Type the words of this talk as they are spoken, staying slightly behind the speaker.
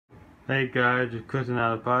Hey guys, it's Chris and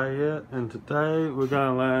Alapay here, and today we're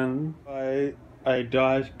gonna learn a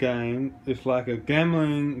dice game. It's like a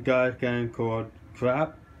gambling dice game called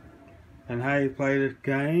Crap. And how you play this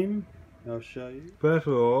game, I'll show you. First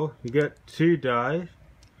of all, you get 2 dice,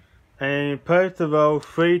 and you're supposed to roll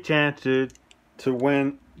 3 chances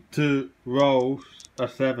to roll a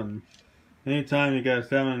 7. Anytime you get a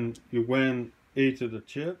 7, you win each of the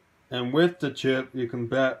chips. And with the chip, you can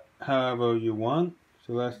bet however you want.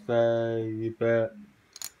 So let's say you bet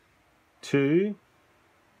 2.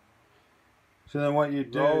 So then what you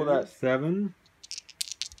do, roll that 7.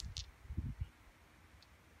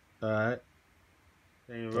 Alright.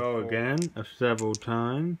 Then you roll again several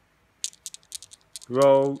times.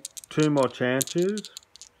 Roll 2 more chances.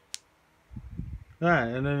 Alright,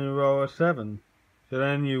 and then you roll a 7. So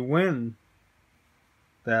then you win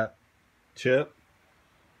that chip.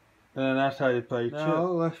 And that's how you play chip. Now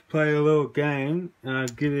let's play a little game and I'll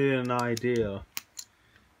give you an idea.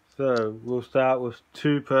 So we'll start with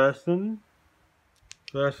 2 person.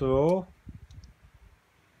 First of all,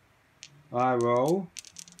 I roll.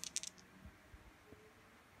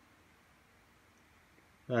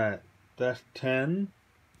 Alright, that's 10.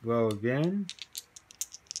 Roll again.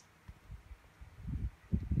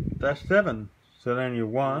 That's 7. So then you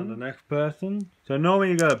won. The next person. So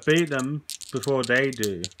normally you gotta beat them before they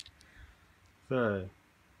do. So,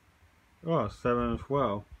 7 as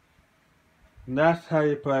well. And that's how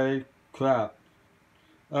you play Crap.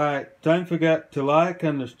 Alright, don't forget to like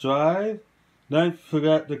and subscribe. Don't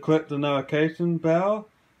forget to click the notification bell.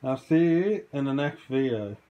 I'll see you in the next video.